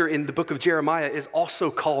 Nebuchadnezzar in the book of Jeremiah is also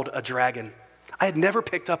called a dragon. I had never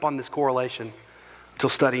picked up on this correlation until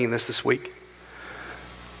studying this week.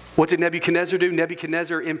 What did Nebuchadnezzar do?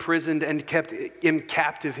 Nebuchadnezzar imprisoned and kept in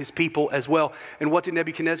captive his people as well. And what did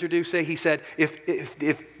Nebuchadnezzar do? He said,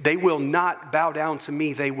 if they will not bow down to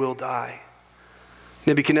me, they will die.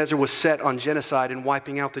 Nebuchadnezzar was set on genocide and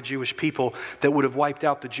wiping out the Jewish people that would have wiped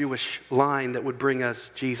out the Jewish line that would bring us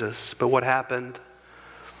Jesus. But what happened?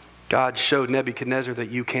 God showed Nebuchadnezzar that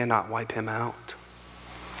you cannot wipe him out.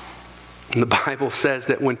 And the Bible says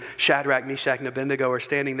that when Shadrach, Meshach, and Abednego are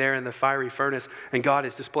standing there in the fiery furnace and God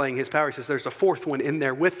is displaying his power, he says there's a fourth one in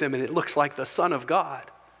there with them and it looks like the Son of God.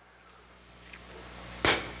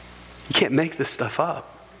 You can't make this stuff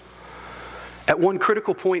up. At one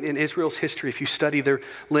critical point in Israel's history, if you study their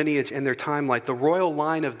lineage and their timeline, the royal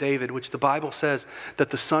line of David, which the Bible says that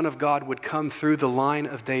the Son of God would come through the line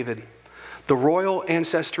of David, the royal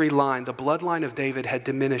ancestry line, the bloodline of David had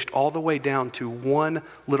diminished all the way down to one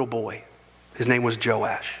little boy. His name was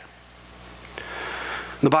Joash.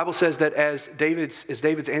 The Bible says that as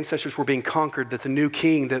David's ancestors were being conquered, that the new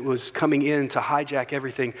king that was coming in to hijack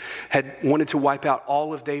everything had wanted to wipe out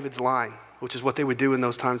all of David's line, which is what they would do in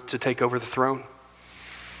those times to take over the throne.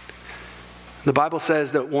 The Bible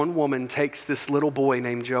says that one woman takes this little boy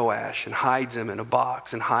named Joash and hides him in a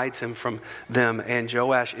box and hides him from them. And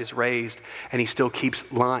Joash is raised and he still keeps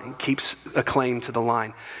a claim to the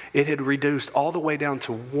line. It had reduced all the way down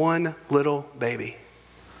to one little baby.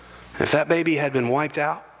 If that baby had been wiped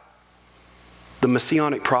out, the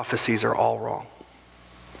messianic prophecies are all wrong.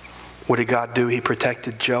 What did God do? He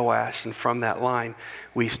protected Joash, and from that line,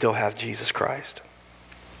 we still have Jesus Christ.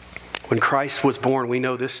 When Christ was born, we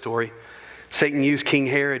know this story. Satan used King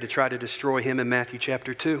Herod to try to destroy him in Matthew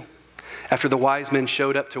chapter 2. After the wise men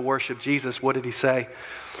showed up to worship Jesus, what did he say?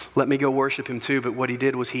 Let me go worship him too. But what he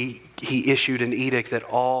did was he issued an edict that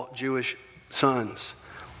all Jewish sons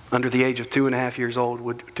under the age of 2.5 years old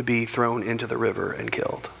would to be thrown into the river and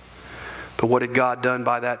killed. But what had God done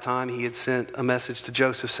by that time? He had sent a message to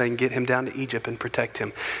Joseph saying, get him down to Egypt and protect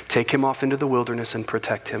him. Take him off into the wilderness and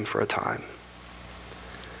protect him for a time.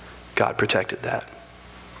 God protected that.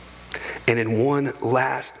 And in one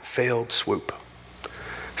last failed swoop,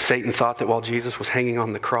 Satan thought that while Jesus was hanging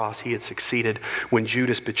on the cross, he had succeeded when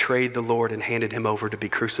Judas betrayed the Lord and handed him over to be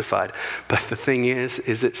crucified. But the thing is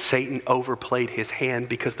that Satan overplayed his hand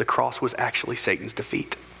because the cross was actually Satan's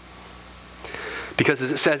defeat. Because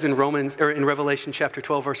as it says in Revelation chapter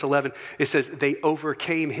 12, verse 11, it says, they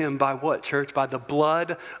overcame him by what, church? By the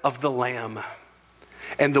blood of the Lamb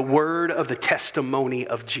and the word of the testimony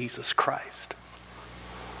of Jesus Christ.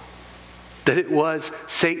 That it was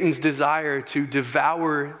Satan's desire to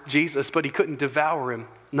devour Jesus, but he couldn't devour him.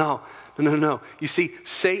 No. You see,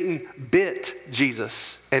 Satan bit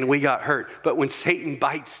Jesus and we got hurt. But when Satan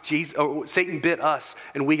bites Jesus, or Satan bit us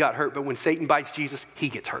and we got hurt. But when Satan bites Jesus, he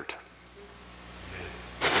gets hurt.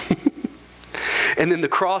 And then the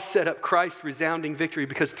cross set up Christ's resounding victory,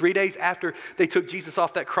 because 3 days after they took Jesus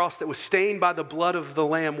off that cross that was stained by the blood of the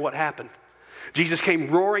Lamb, what happened? Jesus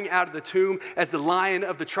came roaring out of the tomb as the Lion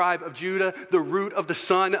of the tribe of Judah, the root of the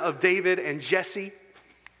son of David and Jesse.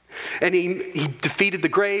 And he defeated the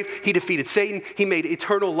grave. He defeated Satan. He made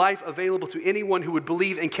eternal life available to anyone who would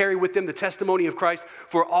believe and carry with them the testimony of Christ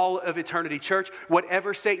for all of eternity. Church,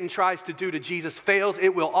 whatever Satan tries to do to Jesus fails.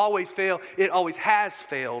 It will always fail. It always has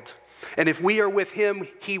failed. And if we are with him,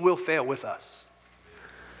 he will fail with us.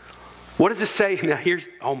 What does it say? Now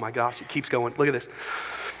oh my gosh, it keeps going. Look at this.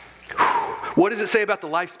 What does it say about the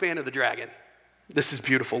lifespan of the dragon? This is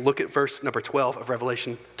beautiful. Look at verse number 12 of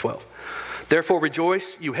Revelation 12. Therefore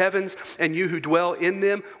rejoice, you heavens, and you who dwell in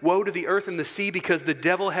them. Woe to the earth and the sea, because the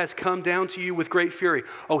devil has come down to you with great fury.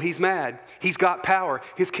 Oh, he's mad. He's got power.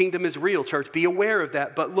 His kingdom is real, church. Be aware of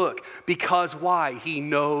that. But look, because why? He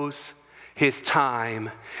knows his time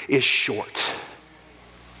is short.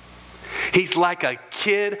 He's like a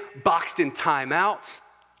kid boxed in timeout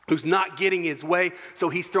who's not getting his way, so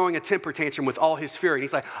he's throwing a temper tantrum with all his fury. And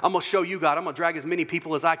he's like, I'm going to show you, God. I'm going to drag as many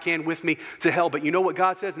people as I can with me to hell. But you know what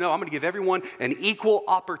God says? No, I'm going to give everyone an equal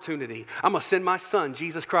opportunity. I'm going to send my son,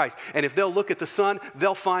 Jesus Christ. And if they'll look at the son,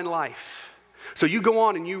 they'll find life. So you go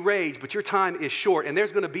on and you rage, but your time is short. And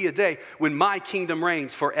there's going to be a day when my kingdom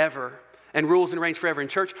reigns forever and rules and reigns forever. In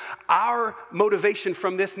church, our motivation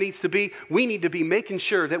from this needs to be, we need to be making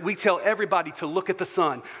sure that we tell everybody to look at the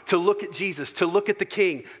Son, to look at Jesus, to look at the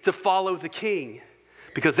King, to follow the King.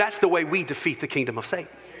 Because that's the way we defeat the kingdom of Satan.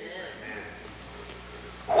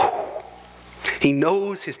 He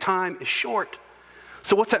knows his time is short.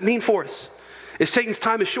 So what's that mean for us? If Satan's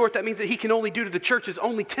time is short, that means that he can only do to the church is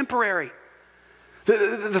only temporary.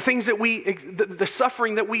 The things that the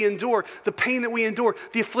suffering that we endure, the pain that we endure,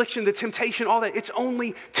 the affliction, the temptation, all that, it's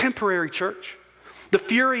only temporary, church. The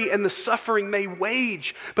fury and the suffering may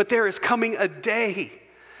wage, but there is coming a day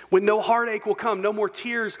when no heartache will come, no more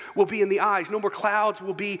tears will be in the eyes, no more clouds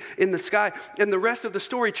will be in the sky. And the rest of the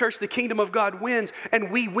story, church, the kingdom of God wins,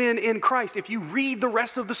 and we win in Christ. If you read the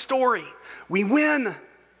rest of the story, we win.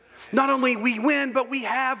 Not only we win, but we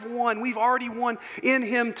have won. We've already won in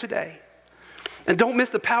him today. And don't miss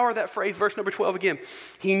the power of that phrase, verse number 12 again.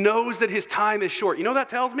 He knows that his time is short. You know what that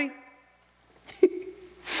tells me?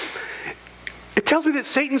 It tells me that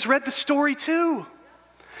Satan's read the story too.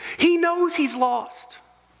 He knows he's lost.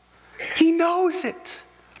 He knows it.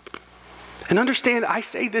 And understand, I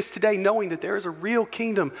say this today knowing that there is a real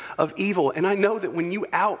kingdom of evil. And I know that when you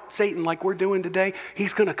out Satan like we're doing today,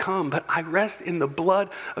 he's going to come. But I rest in the blood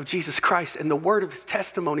of Jesus Christ and the word of his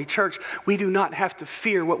testimony. Church, we do not have to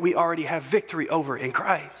fear what we already have victory over in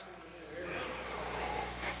Christ.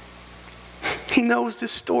 He knows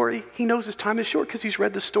this story. He knows his time is short because he's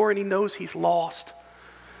read the story and he knows he's lost.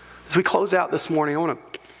 As we close out this morning, I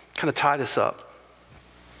want to kind of tie this up.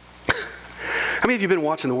 How many of you have been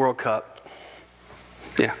watching the World Cup?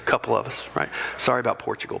 Yeah, a couple of us, right? Sorry about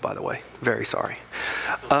Portugal, by the way. Very sorry.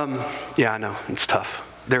 Yeah, I know. It's tough.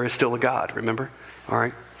 There is still a God, remember? All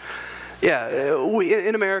right? Yeah,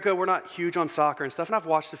 in America, we're not huge on soccer and stuff, and I've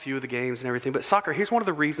watched a few of the games and everything, but soccer, here's one of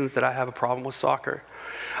the reasons that I have a problem with soccer.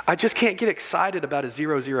 I just can't get excited about a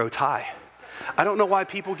 0-0 tie. I don't know why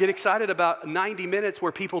people get excited about 90 minutes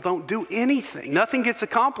where people don't do anything. Nothing gets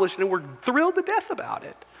accomplished, and we're thrilled to death about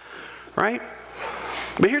it, right?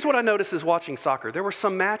 But here's what I noticed as watching soccer. There were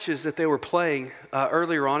some matches that they were playing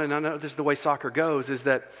earlier on, and I know this is the way soccer goes, is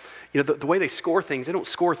that the way they score things, they don't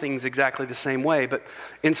score things exactly the same way. But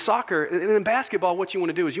in soccer, and in basketball, what you want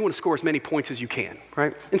to do is you want to score as many points as you can,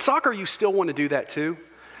 right? In soccer, you still want to do that too,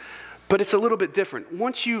 but it's a little bit different.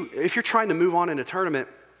 If you're trying to move on in a tournament,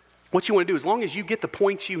 what you want to do, as long as you get the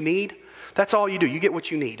points you need, that's all you do. You get what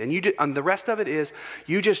you need. And the rest of it is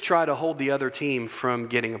you just try to hold the other team from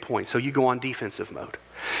getting a point. So you go on defensive mode.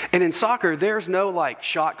 And in soccer, there's no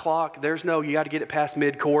shot clock. There's no, you got to get it past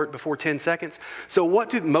midcourt before 10 seconds. So what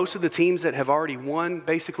do most of the teams that have already won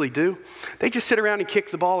basically do? They just sit around and kick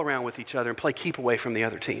the ball around with each other and play keep away from the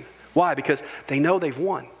other team. Why? Because they know they've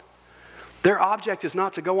won. Their object is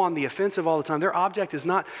not to go on the offensive all the time. Their object is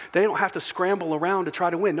not, they don't have to scramble around to try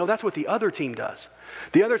to win. No, that's what the other team does.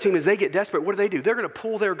 The other team, as they get desperate, what do? They're going to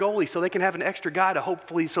pull their goalie so they can have an extra guy to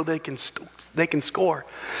hopefully so they can score.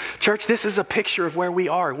 Church, this is a picture of where we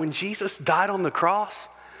are. When Jesus died on the cross,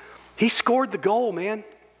 he scored the goal, man.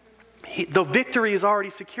 The victory is already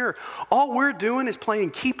secure. All we're doing is playing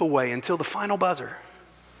keep away until the final buzzer.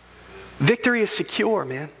 Victory is secure,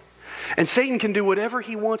 man. And Satan can do whatever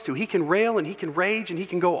he wants to. He can rail and he can rage and he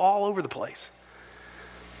can go all over the place.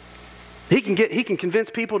 He can convince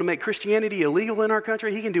people to make Christianity illegal in our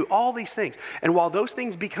country. He can do all these things. And while those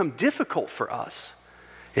things become difficult for us,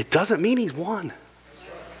 it doesn't mean he's won.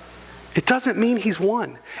 It doesn't mean he's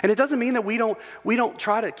won. And it doesn't mean that we don't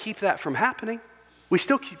try to keep that from happening. We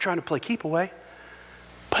still keep trying to play keep away.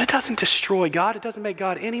 But it doesn't destroy God. It doesn't make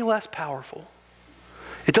God any less powerful.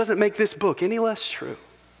 It doesn't make this book any less true.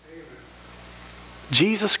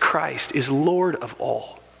 Jesus Christ is Lord of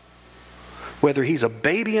all. Whether he's a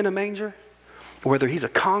baby in a manger, or whether he's a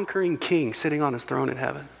conquering king sitting on his throne in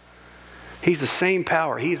heaven. He's the same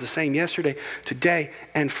power. He's the same yesterday, today,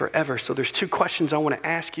 and forever. So there's two questions I want to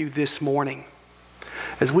ask you this morning.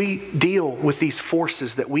 As we deal with these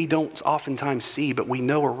forces that we don't oftentimes see, but we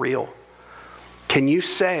know are real, can you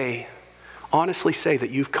honestly say that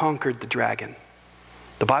you've conquered the dragon?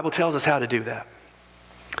 The Bible tells us how to do that.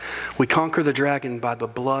 We conquer the dragon by the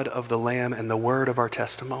blood of the Lamb and the word of our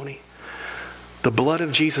testimony. The blood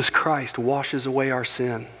of Jesus Christ washes away our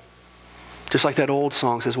sin. Just like that old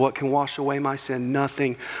song says, what can wash away my sin?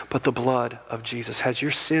 Nothing but the blood of Jesus. Has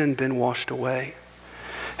your sin been washed away?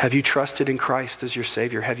 Have you trusted in Christ as your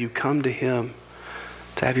Savior? Have you come to him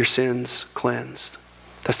to have your sins cleansed?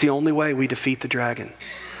 That's the only way we defeat the dragon.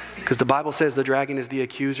 Because the Bible says the dragon is the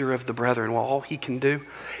accuser of the brethren. Well, all he can do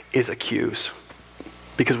is accuse.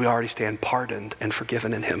 Because we already stand pardoned and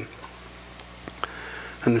forgiven in him.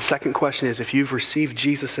 And the second question is, if you've received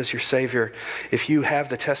Jesus as your Savior, if you have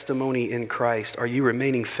the testimony in Christ, are you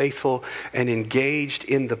remaining faithful and engaged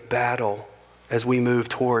in the battle as we move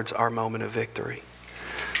towards our moment of victory?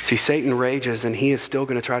 See, Satan rages and he is still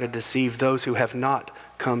going to try to deceive those who have not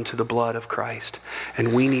come to the blood of Christ.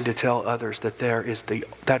 And we need to tell others that that is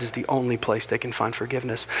the only place they can find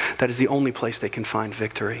forgiveness. That is the only place they can find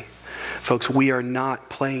victory. Folks, we are not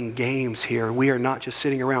playing games here. We are not just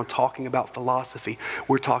sitting around talking about philosophy.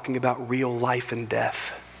 We're talking about real life and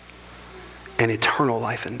death and eternal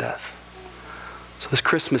life and death. So this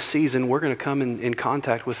Christmas season, we're going to come in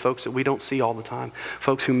contact with folks that we don't see all the time,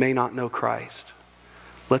 folks who may not know Christ.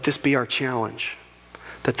 Let this be our challenge,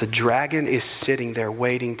 that the dragon is sitting there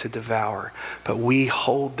waiting to devour, but we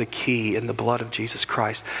hold the key in the blood of Jesus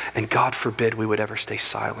Christ, and God forbid we would ever stay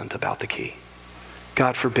silent about the key.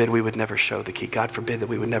 God forbid we would never show the key. God forbid that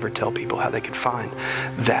we would never tell people how they could find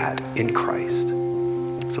that in Christ.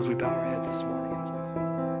 So as we bow our heads this morning.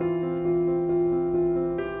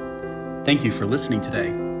 Thank you for listening today.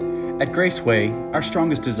 At Graceway, our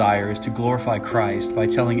strongest desire is to glorify Christ by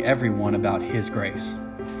telling everyone about his grace.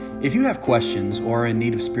 If you have questions or are in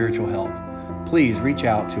need of spiritual help, please reach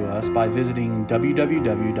out to us by visiting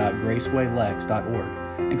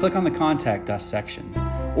www.gracewaylex.org and click on the Contact Us section.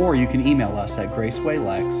 Or you can email us at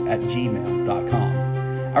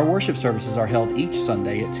gracewaylex@gmail.com. Our worship services are held each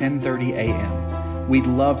Sunday at 10:30 a.m. We'd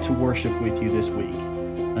love to worship with you this week.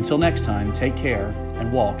 Until next time, take care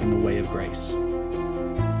and walk in the way of grace.